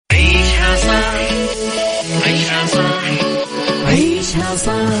عيشها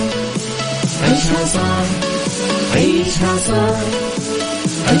صح عيشها صح عيشها صح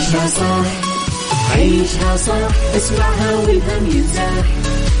عيشها صح عيشها صح اسمعها والهم ينزاح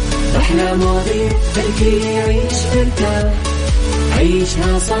أحلى مواضيع خلي يعيش مرتاح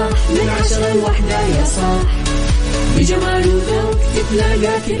عيشها صح من 10 ل1 يا صاح بجمال وذوق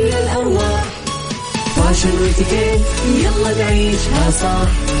تتلاقى كل الأرواح فاشل واتيكيت يلا نعيشها صح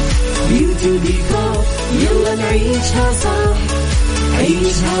بيوتي وديكور يلا نعيشها صح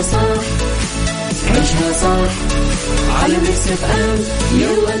عيشها صح عيشها صح على ميكس اف ام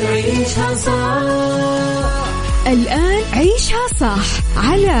يلا نعيشها صح. الآن عيشها صح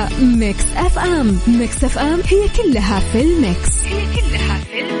على ميكس اف ام. ميكس اف ام هي كلها في الميكس.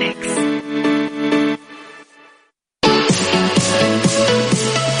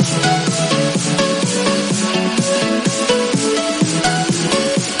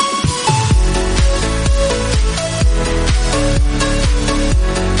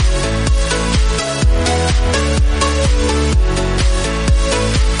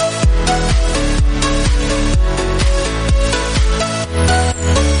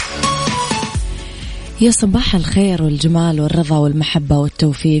 يا صباح الخير والجمال والرضا والمحبة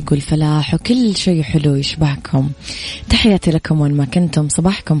والتوفيق والفلاح وكل شيء حلو يشبهكم. تحياتي لكم وين ما كنتم،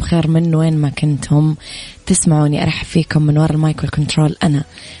 صباحكم خير من وين ما كنتم تسمعوني. أرحب فيكم من وراء المايك والكنترول، أنا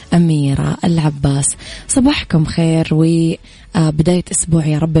أميرة العباس. صباحكم خير وبداية أسبوع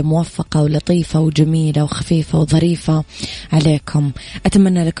يا رب موفقة ولطيفة وجميلة وخفيفة وظريفة عليكم.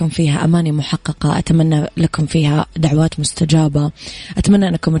 أتمنى لكم فيها أماني محققة، أتمنى لكم فيها دعوات مستجابة، أتمنى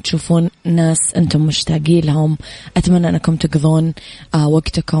أنكم تشوفون ناس أنتم مشتاقين لهم، أتمنى أنكم تقضون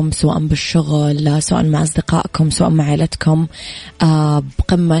وقتكم سواء بالشغل سواء مع أصدقائكم سواء مع عائلتكم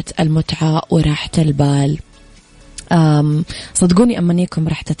بقمة المتعة وراحة البال. صدقوني أمانيكم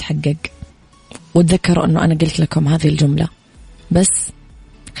راح تتحقق، وتذكروا أنه أنا قلت لكم هذه الجملة، بس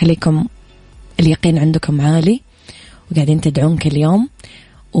خليكم اليقين عندكم عالي وقاعدين تدعون كل يوم،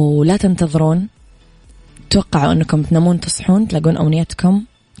 ولا تنتظرون توقعوا أنكم تنامون تصحون تلاقون أمنيتكم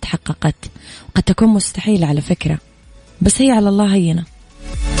تحققت. وقد تكون مستحيلة على فكرة، بس هي على الله هينة.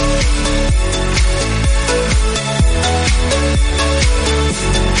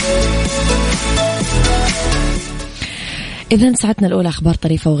 إذن ساعتنا الأولى أخبار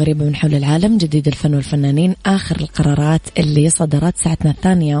طريفة وغريبة من حول العالم، جديد الفن والفنانين، آخر القرارات اللي صدرت. ساعتنا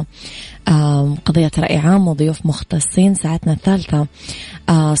الثانية قضية رأي عام وضيوف مختصين. ساعتنا الثالثة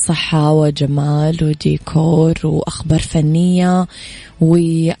صحة وجمال وديكور وأخبار فنية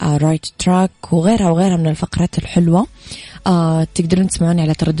ورايت تراك وغيرها من الفقرات الحلوة. تقدرون تسمعوني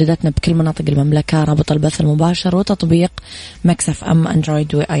على تردداتنا بكل مناطق المملكة، رابط البث المباشر وتطبيق ميكس اف ام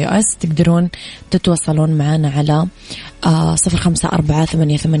اندرويد واي او اس. تقدرون تتواصلون معنا على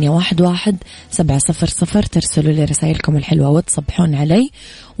 0548811700. ترسلوا لي رسائلكم الحلوة وتصبحون علي.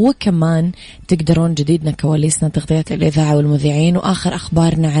 وكمان تقدرون جديدنا كواليسنا تغطيات الإذاعة والمذيعين وآخر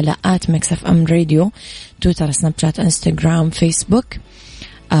أخبارنا على ميكس اف ام راديو، تويتر، سناب شات، انستغرام، فيسبوك.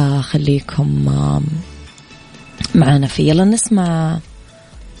 خليكم معانا في يلا نسمع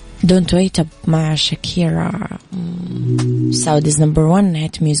Don't Wait Up مع شاكيرا. Saudi's number one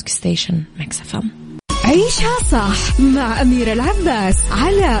hit music station Mix FM. عيشها صح مع أميرة العباس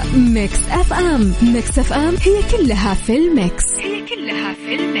على ميكس اف ام. ميكس اف ام هي كلها في الميكس.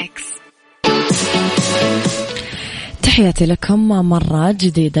 تحياتي لكم مرة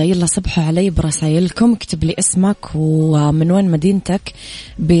جديدة. يلا صبحوا علي برسائلكم، اكتب لي اسمك ومن وين مدينتك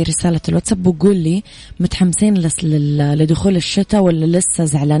برسالة الواتساب، وقول لي متحمسين لدخول الشتاء ولا لسه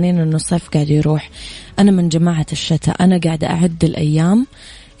زعلانين انه الصيف قاعد يروح. انا من جماعة الشتاء، انا قاعدة اعد الايام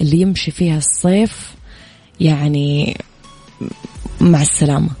اللي يمشي فيها الصيف، يعني مع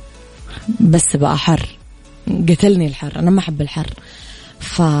السلامة. بس بقى حر، قتلني الحر، انا ما احب الحر،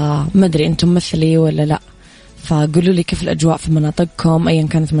 فما ادري انتم مثلي ولا لا. فقولوا لي كيف الأجواء في مناطقكم، أيا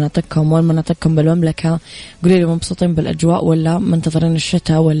كانت مناطقكم، وين مناطقكم بالمملكة. قولوا لي مبسوطين بالأجواء ولا منتظرين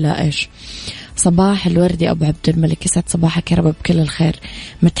الشتاء ولا إيش. صباح الوردي أبو عبد الملك، يسعد صباحك يا رب بكل الخير.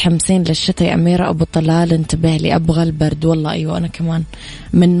 متحمسين للشتاء يا أميرة؟ أبو طلال انتبه لي، أبغى البرد والله. أيوة أنا كمان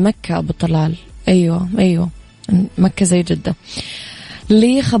من مكة أبو طلال. أيوة مكة زي جدة.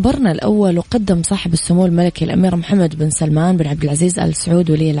 لخبرنا الأول، وقدم صاحب السمو الملكي الأمير محمد بن سلمان بن عبد العزيز آل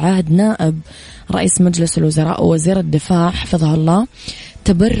سعود ولي العهد نائب رئيس مجلس الوزراء ووزير الدفاع حفظه الله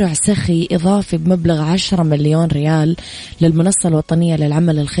تبرع سخي إضافي بمبلغ 10 مليون ريال للمنصة الوطنية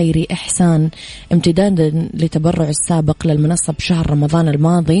للعمل الخيري إحسان، امتدادا لتبرع السابق للمنصة بشهر رمضان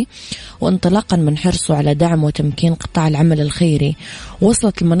الماضي، وانطلاقا من حرصه على دعم وتمكين قطاع العمل الخيري.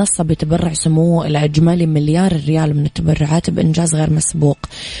 وصلت المنصة بتبرع سموه إلى إجمالي مليار ريال من التبرعات بإنجاز غير مسبوق،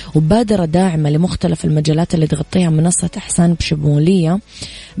 وبادرة داعمة لمختلف المجالات اللي تغطيها منصة إحسان بشمولية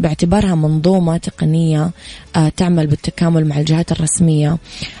باعتبارها منظومة تقنية تعمل بالتكامل مع الجهات الرسمية،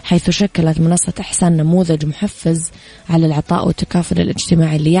 حيث شكلت منصة إحسان نموذج محفز على العطاء والتكافل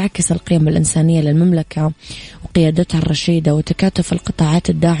الاجتماعي اللي يعكس القيم الإنسانية للمملكة وقيادتها الرشيدة وتكاتف القطاعات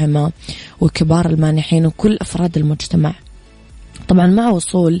الداعمة وكبار المانحين وكل أفراد المجتمع. طبعا مع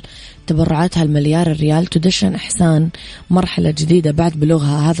وصول تبرعاتها المليار الريال تدشن إحسان مرحلة جديدة بعد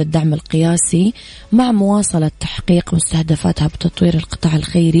بلوغها هذا الدعم القياسي، مع مواصلة تحقيق مستهدفاتها بتطوير القطاع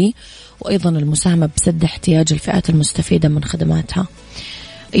الخيري وأيضا المساهمة بسد احتياج الفئات المستفيدة من خدماتها.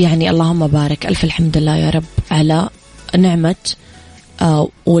 يعني اللهم بارك، ألف الحمد لله يا رب على نعمة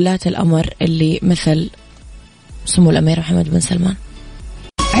ولاة الأمر اللي مثل سمو الأمير محمد بن سلمان.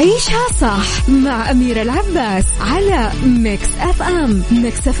 عيشها صح مع أميرة العباس على ميكس أف أم.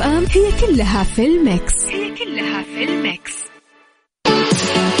 ميكس أف أم هي كلها في الميكس، هي كلها في الميكس.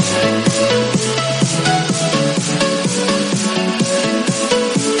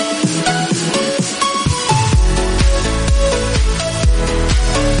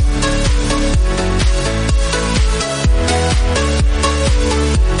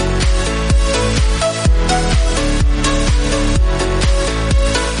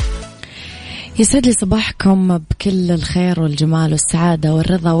 يسعد لي صباحكم بكل الخير والجمال والسعادة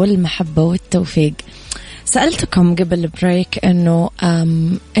والرضا والمحبة والتوفيق. سألتكم قبل البريك أنه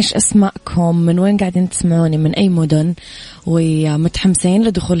إيش أسماءكم، من وين قاعدين تسمعوني، من أي مدن، ومتحمسين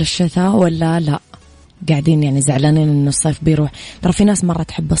لدخول الشتاء ولا لا، قاعدين يعني زعلانين إنه الصيف بيروح. ترى في ناس مرة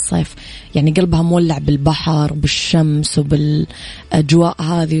تحب الصيف، يعني قلبها مولع بالبحر وبالشمس وبالأجواء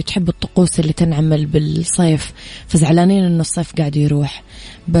هذه، وتحب الطقوس اللي تنعمل بالصيف، فزعلانين إنه الصيف قاعد يروح.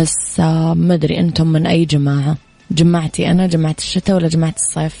 بس ما أدري أنتم من أي جماعة، جماعتي أنا جماعة الشتاء ولا جماعة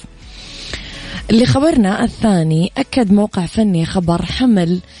الصيف؟ اللي خبرنا الثاني، أكد موقع فني خبر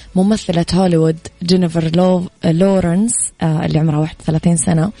حمل ممثلة هوليوود جينيفر لورنس اللي عمرها 31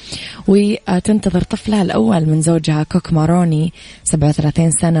 سنة وتنتظر طفلها الأول من زوجها كوك ماروني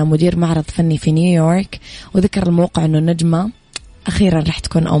 37 سنة، مدير معرض فني في نيويورك. وذكر الموقع أنه النجمة أخيرا رح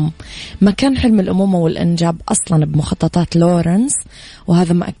تكون أم. ما كان حلم الأمومة والإنجاب أصلا بمخططات لورنس،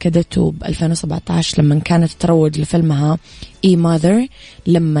 وهذا ما أكدته ب2017 لما كانت تروج لفيلمها إي ماذر.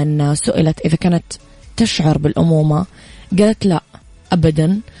 لما سئلت إذا كانت تشعر بالأمومة قالت لا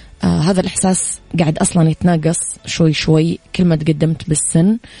أبدا، هذا الإحساس قاعد أصلا يتناقص شوي شوي كل ما تقدمت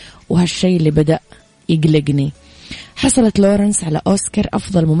بالسن، وهالشيء اللي بدأ يقلقني. حصلت لورنس على أوسكار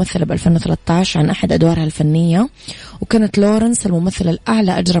أفضل ممثلة ب2013 عن أحد أدوارها الفنية، وكانت لورنس الممثلة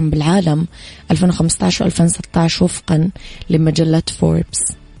الأعلى أجرا بالعالم 2015 و2016 وفقا لمجلة فوربس.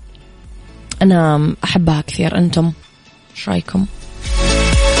 أنا أحبها كثير، أنتم إيش رأيكم؟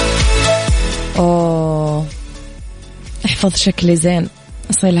 أوه احفظ شكلي زين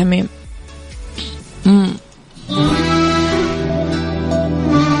أصيل هميم.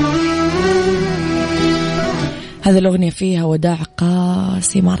 هذه الأغنية فيها وداع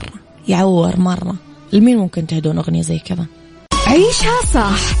قاسي مرة، يعور مرة. لمين ممكن تهدون أغنية زي كذا؟ عيشها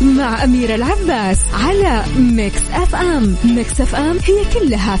صح مع أميرة العباس على ميكس أف أم. ميكس أف أم هي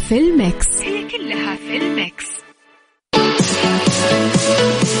كلها في الميكس، هي كلها في الميكس.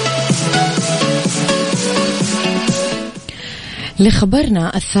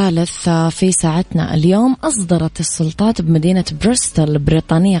 لخبرنا الثالث في ساعتنا اليوم، أصدرت السلطات بمدينة بروستل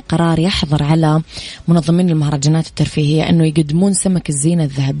البريطانية قرار يحظر على منظمين المهرجانات الترفيهية أنه يقدمون سمك الزينة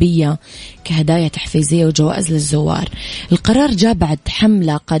الذهبية كهدايا تحفيزية وجوائز للزوار. القرار جاء بعد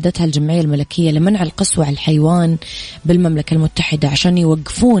حملة قادتها الجمعية الملكية لمنع القسوة على الحيوان بالمملكة المتحدة عشان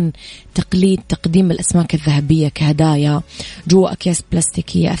يوقفون تقليد تقديم الأسماك الذهبية كهدايا جوا أكياس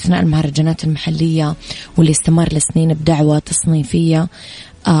بلاستيكية أثناء المهرجانات المحلية، واللي استمر لسنين بدعوة تصنيفية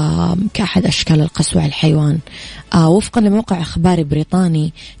كأحد أشكال القسوة على الحيوان. وفقا لموقع إخباري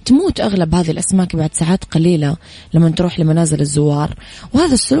بريطاني، تموت أغلب هذه الأسماك بعد ساعات قليلة لما تروح لمنازل الزوار،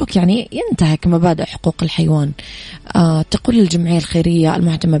 وهذا السلوك يعني ينتهك مبادئ حقوق الحيوان. تقول الجمعية الخيرية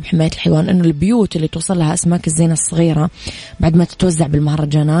المهتمة بحماية الحيوان أنه البيوت اللي توصل لها أسماك الزينة الصغيرة بعد ما تتوزع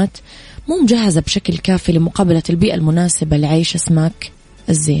بالمهرجانات مو مجهزة بشكل كافي لمقابلة البيئة المناسبة لعيش أسماك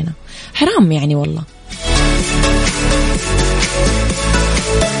الزينة. حرام يعني والله.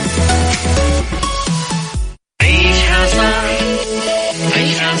 عيشها صح،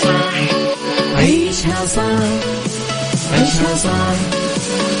 عيشها صح، عيشها صح، عيشها صح،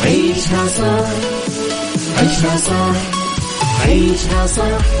 صح عيشها صح عيشها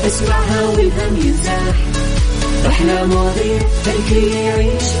صح اسمعها والهم ينزاح أحلى مواضيع الكل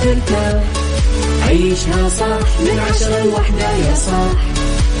يعيش ترتاح عيشها صح من 10 ل1 يا صاح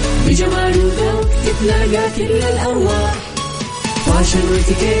بجمال وذوق تتلاقى كل الأرواح فاشل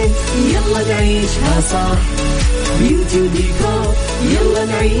واتيكيت يلا نعيشها صح بيوتي وديكور يلا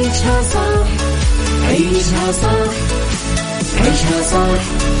نعيشها صح عيشها صح عيشها صح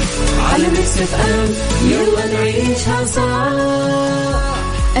على ميكس اف ام يلا نعيشها صح.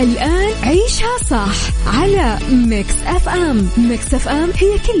 الآن عيشها صح على ميكس اف ام. ميكس اف ام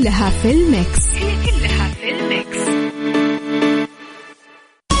هي كلها في الميكس.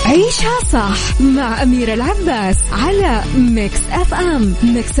 عيشها صح مع أميرة العباس على ميكس اف ام.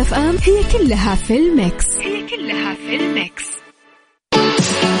 ميكس اف ام هي كلها في الميكس.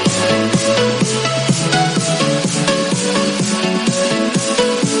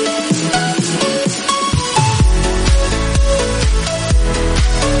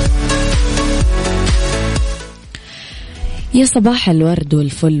 يا صباح الورد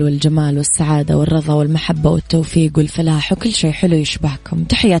والفل والجمال والسعادة والرضا والمحبة والتوفيق والفلاح وكل شيء حلو يشبهكم.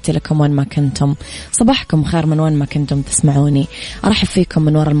 تحياتي لكم وين ما كنتم، صباحكم خير من وين ما كنتم تسمعوني. أرحب فيكم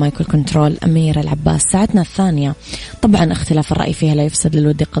من وراء المايك والكنترول أميرة العباس. ساعتنا الثانية طبعا اختلاف الرأي فيها لا يفسد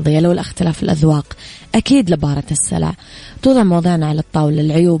للود قضية، لو الاختلاف الأذواق أكيد لبارة السلع. توضع مواضيعنا على الطاولة،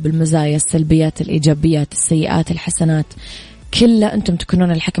 العيوب، المزايا، السلبيات، الإيجابيات، السيئات، الحسنات، كلها أنتم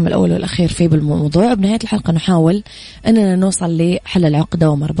تكونون الحكم الأول والأخير فيه بالموضوع. بنهاية الحلقة نحاول أننا نوصل لحل العقدة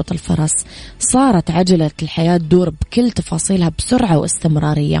ومربط الفرس. صارت عجلة الحياة تدور بكل تفاصيلها بسرعة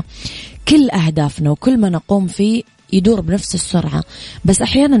واستمرارية، كل أهدافنا وكل ما نقوم فيه يدور بنفس السرعة، بس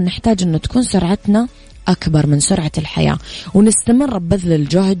أحيانا نحتاج أن تكون سرعتنا أكبر من سرعة الحياة ونستمر ببذل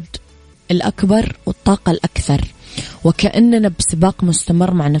الجهد الأكبر والطاقة الأكثر، وكأننا بسباق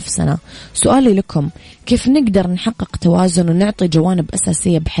مستمر مع نفسنا. سؤالي لكم، كيف نقدر نحقق توازن ونعطي جوانب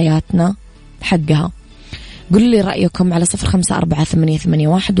أساسية بحياتنا حقها؟ قولوا لي رأيكم على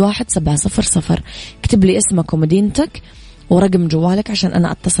 0548811700. اكتب لي اسمك ومدينتك ورقم جوالك عشان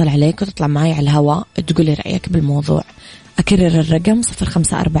أنا أتصل عليك وتطلع معي على الهواء تقول لي رأيك بالموضوع. أكرر الرقم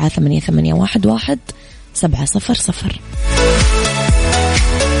 0548811700.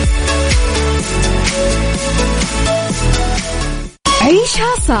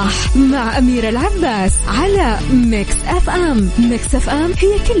 عيشها صح مع أميرة العباس على ميكس اف ام. ميكس اف ام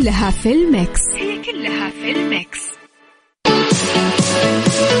هي كلها في الميكس.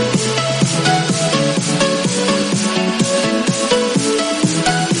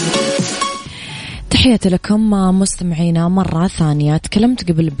 تحياتي لكم مستمعينا مرة ثانية.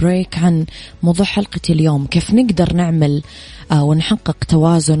 تكلمت قبل بريك عن موضوع حلقتي اليوم، كيف نقدر نعمل ونحقق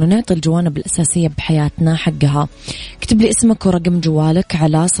توازن ونعطي الجوانب الأساسية بحياتنا حقها. اكتب لي اسمك ورقم جوالك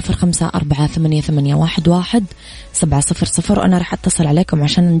على 0548811700 وأنا راح أتصل عليكم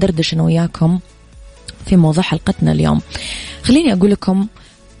عشان ندردش أنا وياكم في موضوع حلقتنا اليوم. خليني أقول لكم،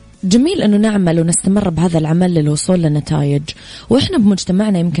 جميل أنه نعمل ونستمر بهذا العمل للوصول لنتائج، وإحنا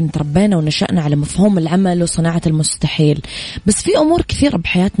بمجتمعنا يمكن تربينا ونشأنا على مفهوم العمل وصناعة المستحيل، بس في أمور كثيرة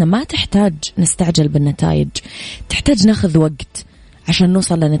بحياتنا ما تحتاج نستعجل بالنتائج، تحتاج ناخذ وقت عشان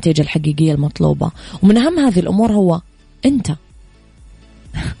نوصل للنتيجة الحقيقية المطلوبة. ومن أهم هذه الأمور هو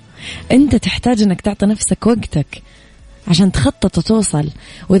أنت تحتاج أنك تعطي نفسك وقتك عشان تخطط وتوصل،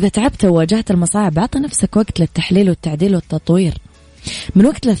 وإذا تعبت وواجهت المصاعب أعطي نفسك وقت للتحليل والتعديل والتطوير. من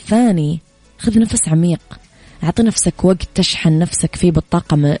وقت للثاني خذ نفس عميق، أعطي نفسك وقت تشحن نفسك فيه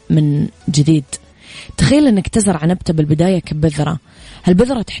بالطاقة من جديد. تخيل أنك تزرع نبتة بالبداية كبذرة،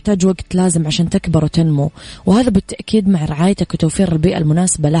 هالبذرة تحتاج وقت لازم عشان تكبر وتنمو، وهذا بالتأكيد مع رعايتك وتوفير البيئة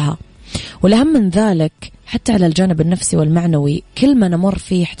المناسبة لها. والأهم من ذلك حتى على الجانب النفسي والمعنوي، كل ما نمر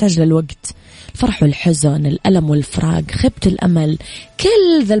فيه يحتاج للوقت، الفرح والحزن، الألم والفراق، خيبة الأمل،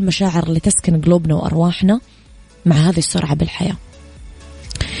 كل ذا المشاعر اللي تسكن قلوبنا وأرواحنا مع هذه السرعة بالحياة.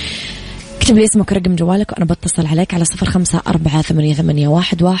 اكتب لي اسمك ورقم جوالك وأنا بتصل عليك على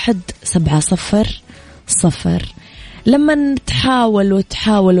 0548811700. لما تحاول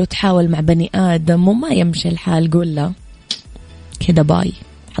مع بني آدم وما يمشي الحال قول له كده باي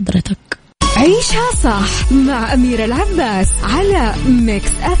حضرتك. عيشها صح مع أميرة العباس على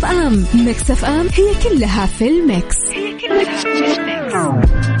ميكس اف ام. ميكس اف ام هي كلها في الميكس.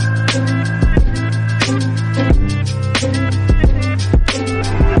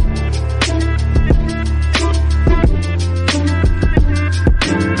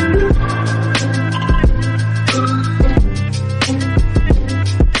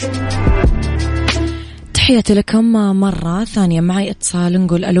 تحياتي لكم مرة ثانية. معي اتصال،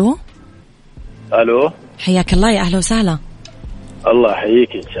 نقول ألو. ألو، حياك الله، يا أهلا وسهلا. الله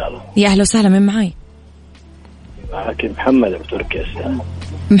يحييك إن شاء الله. يا أهلا وسهلا، من معاي؟ معك محمد بتركيا.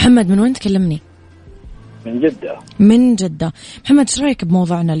 محمد من وين تكلمني؟ من جدة. من جدة. محمد ايش رايك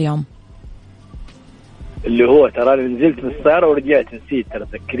بموضوعنا اليوم؟ اللي هو ترى نزلت من السيارة ورجعت نسيت، ترى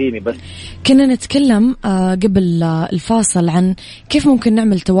ذكريني بس. كنا نتكلم قبل الفاصل عن كيف ممكن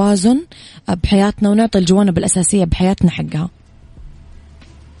نعمل توازن بحياتنا ونعطي الجوانب الأساسية بحياتنا حقها.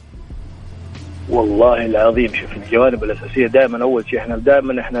 والله العظيم شوف، الجوانب الأساسية دائما أول شيء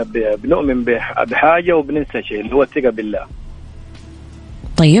احنا بنؤمن بحاجة وبننسى شيء اللي هو الثقة بالله.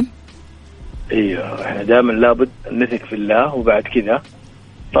 طيب. ايوه احنا دائما لابد نثق في الله، وبعد كذا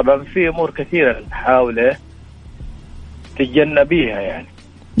طبعا في أمور كثيرة نحاول تتجنبيها يعني.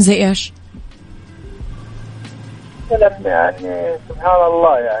 زي ايش؟ يعني سبحان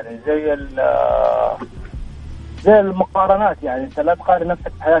الله يعني زي المقارنات، يعني انت لا تقارن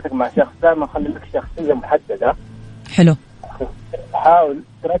نفسك بحياتك مع شخص، دائما خلي لك شخصية محددة. حلو. حاول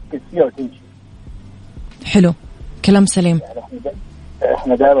تركز فيها وتمشي. حلو، كلام سليم. يعني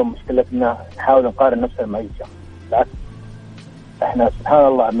احنا دائما مشكلتنا نحاول نقارن نفسنا مع اي شخص، بالعكس احنا سبحان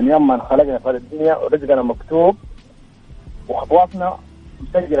الله من يوم ما انخلقنا في الدنيا ورزقنا مكتوب وخطواتنا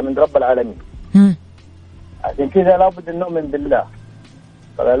مسجلة من رب العالمين. عشان كذا لابد ان نؤمن بالله.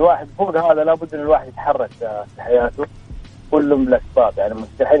 فالواحد فوق هذا لابد ان الواحد يتحرك في حياته كلهم بالاسباب. يعني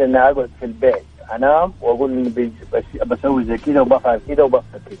مستحيل ان اقعد في البيت انام واقول اني بسوي زي كذا وبفعل كذا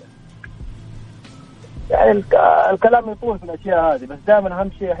وبفعل كذا. يعني الكلام يطول في الاشياء هذه، بس دائما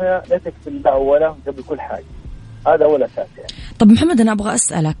اهم شيء احنا نثق في الله اولا قبل كل حاجه. هذا أول أساس يعني. طب محمد أنا أبغى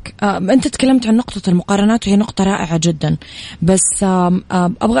أسألك، أنت تكلمت عن نقطة المقارنات وهي نقطة رائعة جدا، بس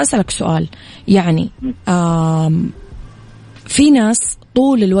أبغى أسألك سؤال. يعني في ناس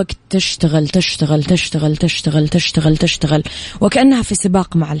طول الوقت تشتغل تشتغل تشتغل تشتغل تشتغل تشتغل وكأنها في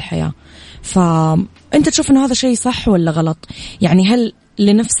سباق مع الحياة، فأنت تشوف أنه هذا شيء صح ولا غلط؟ يعني هل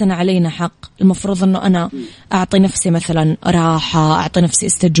لنفسنا علينا حق؟ المفروض أنه أنا أعطي نفسي مثلا راحة، أعطي نفسي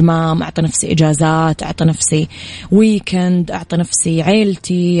استجمام، أعطي نفسي إجازات، أعطي نفسي ويكند، أعطي نفسي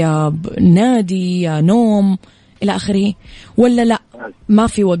عيلتي، نادي، نوم إلى آخره، ولا لا ما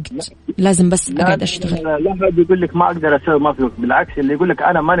في وقت لازم بس أقعد أشتغل؟ لا حد يقول لك ما أقدر أسوي ما في وقت، بالعكس اللي يقول لك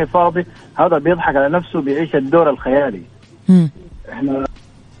أنا ماني فاضي هذا بيضحك على نفسه، بيعيش الدور الخيالي. إحنا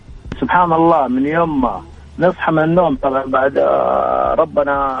سبحان الله من يوم ما نصحى من النوم طبعا بعد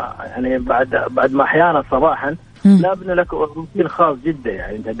ربنا يعني بعد ما أحيانا صباحا لا بد لك روتين خاص جدا.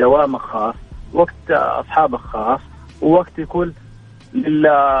 يعني أنت دوامك خاص، وقت أصحابك خاص، ووقت يكون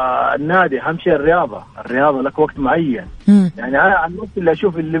للنادي. أهم شيء الرياضة لك وقت معين. يعني أنا عن نفسي اللي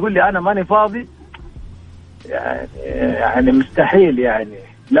أشوف اللي يقول لي أنا ماني فاضي يعني مستحيل. يعني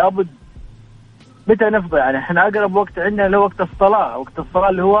لابد متى نفضي؟ يعني إحنا أقرب وقت عندنا له وقت الصلاة. وقت الصلاة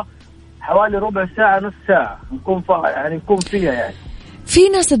اللي هو حوالي ربع ساعة نص ساعة نكون فيها. يعني في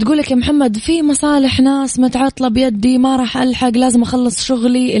ناس تقولك يا محمد في مصالح ناس متعطلة بيدي ما راح ألحق، لازم أخلص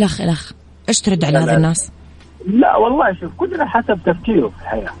شغلي إلخ. إيش ترد على هذه الناس؟ لا والله شوف كلنا حسب تفكيره في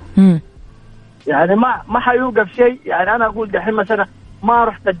الحياة. يعني ما حيوقف شيء. يعني أنا أقول دحين مثلا ما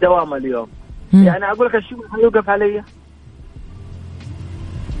رحت الدوام اليوم، يعني أقول لك الشغل حيوقف علي.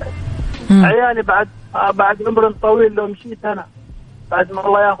 عيالي بعد عمر طويل لو مشيت أنا بعد ما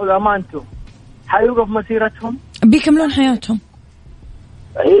الله يأخذ أمانته حيوقف مسيرتهم، بيكملون حياتهم.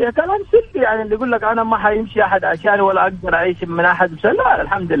 هي كلام سلبي. يعني اللي يقول لك أنا ما حيمشي أحد عشاني ولا أقدر أعيش من أحد، لا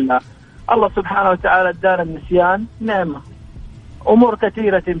الحمد لله الله سبحانه وتعالى ادانا النسيان نعمة، أمور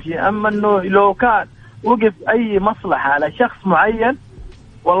كثيرة تمشي. أما إنه لو كان وقف أي مصلحة على شخص معين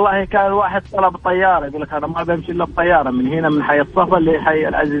والله كان الواحد طلب طيارة يقول لك أنا ما بمشي إلا بطيارة من هنا من حي الصفا لحي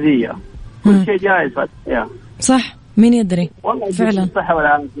العزيزية. كل شيء جائز في الحياة. صح، مين يدري فعلا. الصحة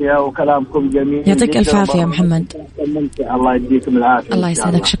والعافية وكلامكم جميل. يعطيك ألف عافية محمد. الله يديكم العافية. الله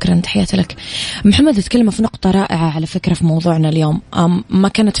يسعدك. شكرا، تحياتي لك محمد. تتكلم في نقطة رائعة على فكرة في موضوعنا اليوم، ما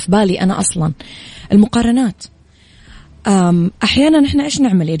كانت في بالي أنا أصلا. المقارنات أحيانا نحن إيش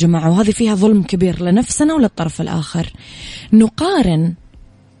نعمل يا جماعة، وهذه فيها ظلم كبير لنفسنا وللطرف الآخر. نقارن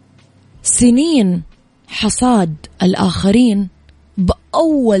سنين حصاد الآخرين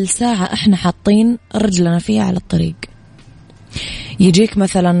بأول ساعة إحنا حاطين رجلنا فيها على الطريق. يجيك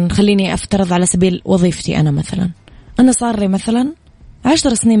مثلا، خليني أفترض على سبيل وظيفتي أنا مثلا، أنا صار لي مثلا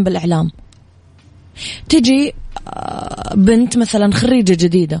 10 سنين بالإعلام. تجي بنت مثلا خريجة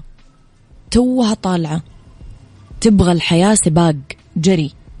جديدة توها طالعة تبغى الحياة سباق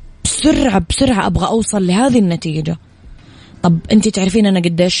جري بسرعة أبغى أوصل لهذه النتيجة. طب أنتي تعرفين أنا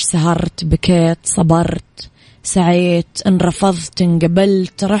قديش سهرت، بكيت، صبرت، سعيت، انرفضت،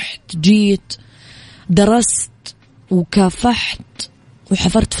 انقبلت، رحت جيت، درست وكافحت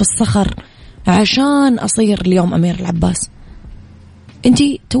وحفرت في الصخر عشان أصير اليوم أمير العباس.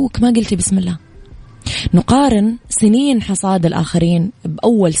 أنتي توك ما قلتي بسم الله. نقارن سنين حصاد الآخرين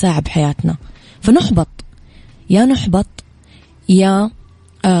بأول ساعة بحياتنا، فنحبط، يا نحبط يا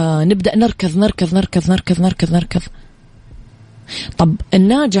نبدأ نركض. طب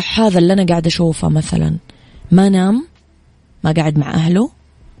الناجح هذا اللي أنا قاعد أشوفه مثلا ما نام، ما قاعد مع أهله،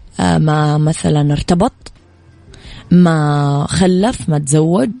 ما مثلا ارتبط، ما خلف، ما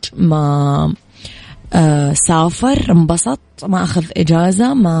تزوج، ما سافر، انبسط، ما أخذ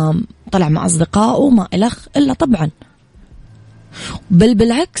إجازة، ما طلع مع أصدقائه، ما إلخ إلا طبعا. بل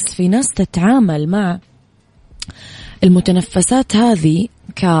بالعكس، في ناس تتعامل مع المتنفسات هذه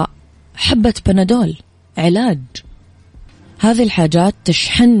كحبة بنادول علاج. هذه الحاجات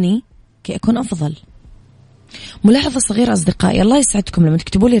تشحنني كي أكون أفضل. ملاحظة صغيرة أصدقائي، الله يسعدكم لما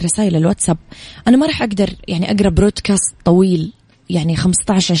تكتبوا لي رسائل الواتساب، أنا ما راح أقدر يعني أقرأ برودكاست طويل يعني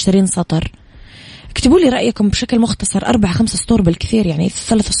 15-20 سطر. اكتبوا لي رأيكم بشكل مختصر 4-5 سطور بالكثير، يعني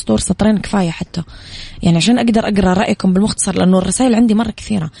 3 سطور، سطرين كفاية حتى، يعني عشان أقدر أقرأ رأيكم بالمختصر، لأنه الرسائل عندي مرة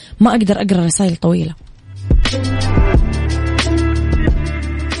كثيرة، ما أقدر أقرأ رسائل طويلة.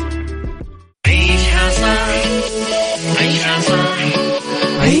 عيشها صح، عيشها صح،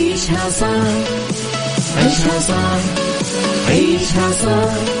 عيشها صح، عيشها صح، عيشها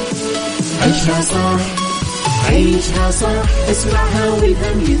صح، عيشها صح، عيشها صح، اسمعها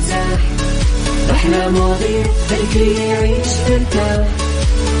والهم ينزاح، أحلى مواضيع الكل يعيش مرتاح،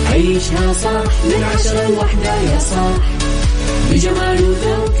 عيشها صح من 10 ل1 يا صاح، بجمال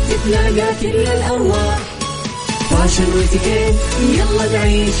وذوق تتلاقى كل الأرواح، فاشل واتيكيت يلا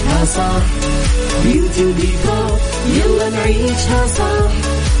نعيشها صح، بيوتي وديكور يلا نعيشها صح،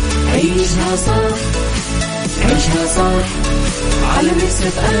 عيشها صح، عيشها صح، على ميكس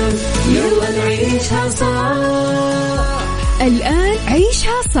اف ام يلا نعيشها صح. الآن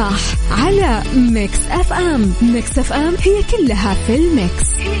عيشها صح على ميكس اف ام. ميكس اف ام هي كلها في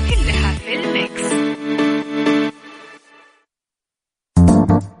الميكس، هي كلها في الميكس.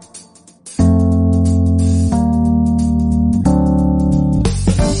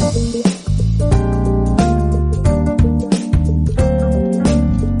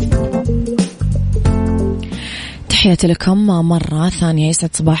 تحياتي لكم مرة ثانية،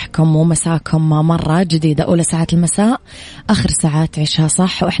 يسعد صباحكم ومساكم مرة جديدة. أولى ساعات المساء، آخر ساعات عيشها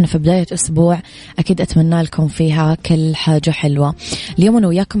صح، وإحنا في بداية أسبوع أكيد أتمنى لكم فيها كل حاجة حلوة. اليوم أنا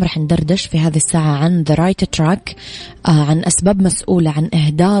وياكم رح ندردش في هذه الساعة عن the right track، عن أسباب مسؤولة عن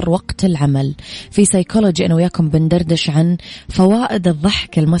إهدار وقت العمل. في سيكولوجي أنا وياكم بندردش عن فوائد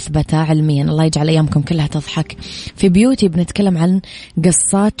الضحك المثبتة علميا، الله يجعل أيامكم كلها تضحك. في بيوتي بنتكلم عن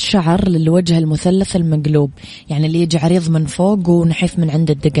قصات شعر للوجه المثلث المقلوب، يعني اللي يجي عريض من فوق ونحيف من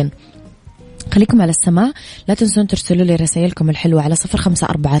عند الدقن. خليكم على السماع، لا تنسون ترسلوا لي رسائلكم الحلوة على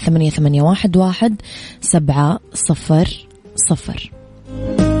 0548811700.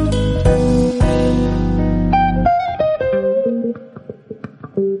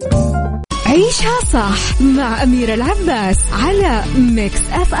 عيشها صح مع أميرة العباس على ميكس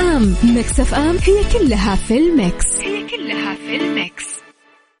اف ام. ميكس اف ام هي كلها في الميكس، هي كلها في الميكس.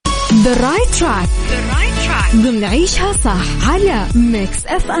 The right track ضمن عيشها صح على ميكس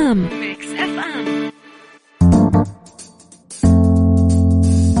اف ام. ميكس اف ام.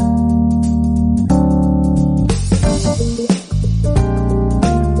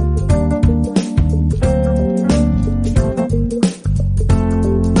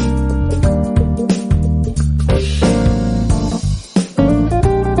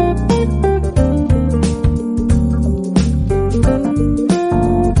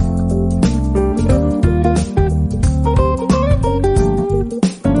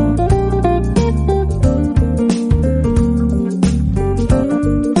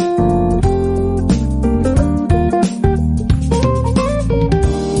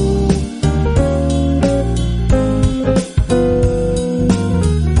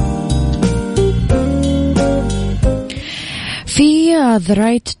 The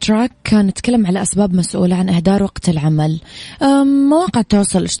right track نتكلم على أسباب مسؤولة عن إهدار وقت العمل. مواقع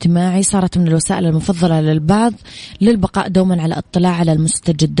التواصل الاجتماعي صارت من الوسائل المفضلة للبعض للبقاء دوما على اطلاع على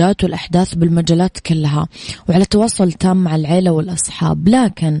المستجدات والأحداث بالمجالات كلها وعلى تواصل تام مع العيلة والأصحاب،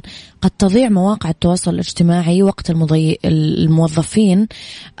 لكن قد تضيع مواقع التواصل الاجتماعي وقت الموظفين.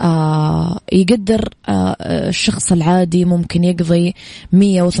 يقدر الشخص العادي ممكن يقضي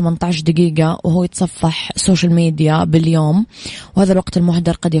 118 دقيقة وهو يتصفح سوشيال ميديا باليوم، وهذا الوقت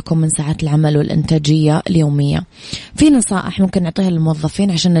المهدر قد يكون من ساعات العمل والإنتاجية اليومية. في نصائح ممكن نعطيها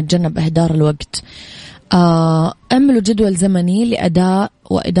للموظفين عشان نتجنب إهدار الوقت. اعملوا جدول زمني لأداء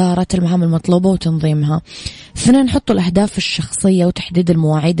وإدارة المهام المطلوبة وتنظيمها. 2 حطوا الأهداف الشخصية وتحديد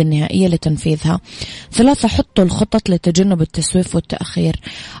المواعيد النهائية لتنفيذها. 3 حطوا الخطط لتجنب التسويف والتأخير.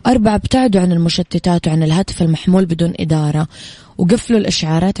 4 ابتعدوا عن المشتتات وعن الهاتف المحمول بدون إدارة، وقفلوا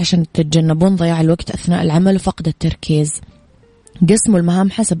الإشعارات عشان تتجنبون ضياع الوقت أثناء العمل وفقد التركيز. قسموا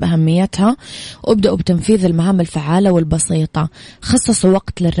المهام حسب أهميتها وابدأوا بتنفيذ المهام الفعالة والبسيطة. خصصوا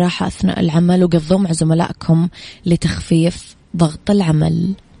وقت للراحة أثناء العمل وقضوا مع زملائكم لتخفيف ضغط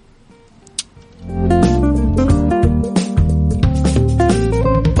العمل.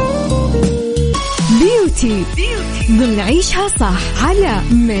 بيوتي ضمن عيشها صح على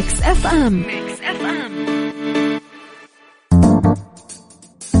ميكس اف ام.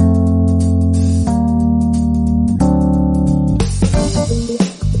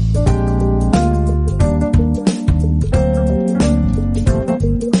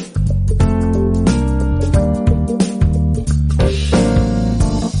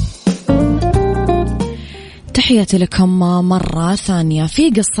 تحياتي لكم مرة ثانية. في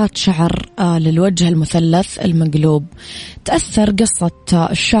قصات شعر للوجه المثلث المقلوب. تأثر قصة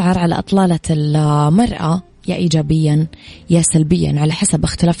الشعر على أطلالة المرأة يا إيجابيا يا سلبيا على حسب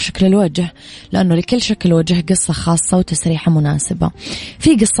اختلاف شكل الوجه، لأنه لكل شكل وجه قصة خاصة وتسريحة مناسبة.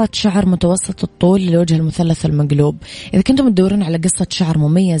 في قصات شعر متوسط الطول للوجه المثلث المقلوب. إذا كنتم تدورون على قصة شعر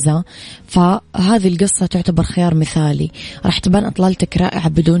مميزة فهذه القصة تعتبر خيار مثالي. راح تبان أطلالتك رائعة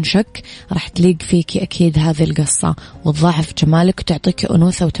بدون شك، راح تليق فيكي أكيد هذه القصة وتضاعف جمالك وتعطيك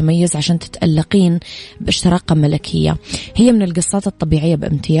أنوثة وتميز عشان تتألقين باشتراقة ملكية. هي من القصات الطبيعية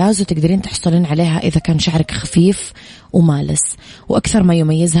بامتياز وتقدرين تحصلين عليها إذا كان شعرك خفيف ومالس، وأكثر ما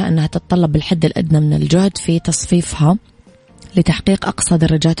يميزها أنها تتطلب الحد الأدنى من الجهد في تصفيفها لتحقيق أقصى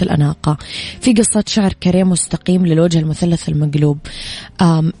درجات الأناقة. في قصة شعر كريم مستقيم للوجه المثلث المقلوب.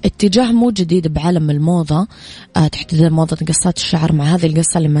 اتجاه مو جديد بعالم الموضة تحديد موضة قصات الشعر، مع هذه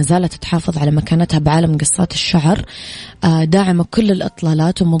القصة اللي ما زالت تحافظ على مكانتها بعالم قصات الشعر، داعمة كل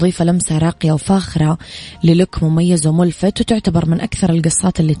الإطلالات ومضيفة لمسة راقية وفاخرة للوك مميز وملفت، وتعتبر من أكثر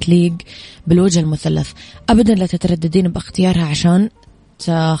القصات اللي تليق بالوجه المثلث. أبدا لا تترددين باختيارها عشان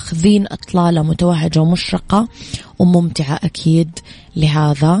تاخذين إطلالة متوهجة ومشرقة وممتعة أكيد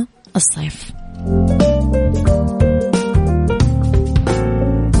لهذا الصيف.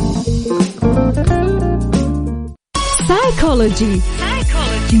 سايكولوجي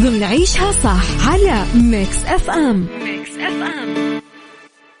ضمن عيشها صح على ميكس اف ام.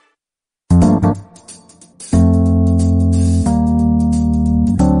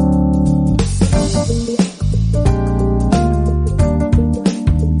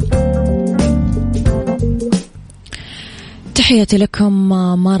 تحياتي لكم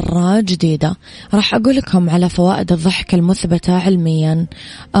مرة جديدة. راح أقول لكم على فوائد الضحك المثبتة علميا.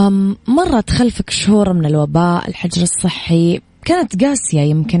 مرت خلفك شهور من الوباء، الحجر الصحي كانت قاسية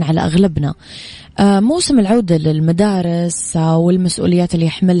يمكن على أغلبنا. موسم العودة للمدارس والمسؤوليات اللي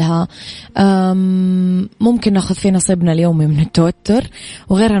يحملها ممكن ناخذ فيه نصيبنا اليومي من التوتر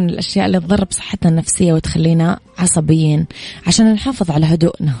وغيرها من الأشياء اللي تضر بصحتنا النفسية وتخلينا عصبيين. عشان نحافظ على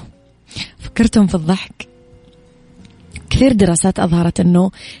هدوءنا فكرتم في الضحك؟ كثير دراسات أظهرت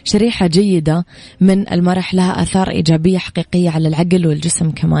أنه شريحة جيدة من المرح لها آثار إيجابية حقيقية على العقل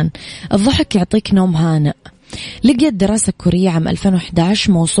والجسم كمان. الضحك يعطيك نوم هانئ. لقيت دراسة كورية عام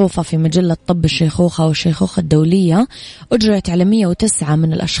 2011 موصوفة في مجلة طب الشيخوخة والشيخوخة الدولية أجريت على 109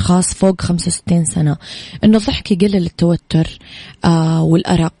 من الأشخاص فوق 65 سنة إنه الضحك يقلل التوتر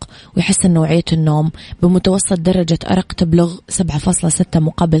والأرق ويحسن نوعية النوم. بمتوسط درجة أرق تبلغ 7.6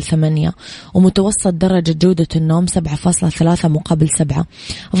 مقابل 8، ومتوسط درجة جودة النوم 7.3 مقابل 7.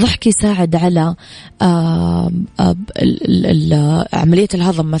 الضحك يساعد على عملية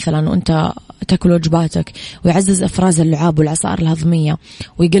الهضم مثلا وأنت تأكل وجباتك، ويعزز إفراز اللعاب والعصائر الهضمية،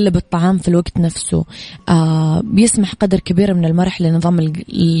 ويقلب الطعام في الوقت نفسه. بيسمح قدر كبير من المرح لنظام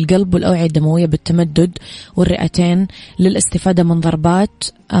القلب والأوعية الدموية بالتمدد والرئتين للاستفادة من ضربات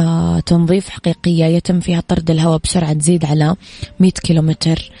تنظيف حقيقية يتم فيها طرد الهواء بسرعة تزيد على 100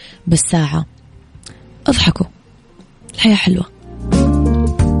 كيلومتر بالساعة. اضحكوا، الحياة حلوة.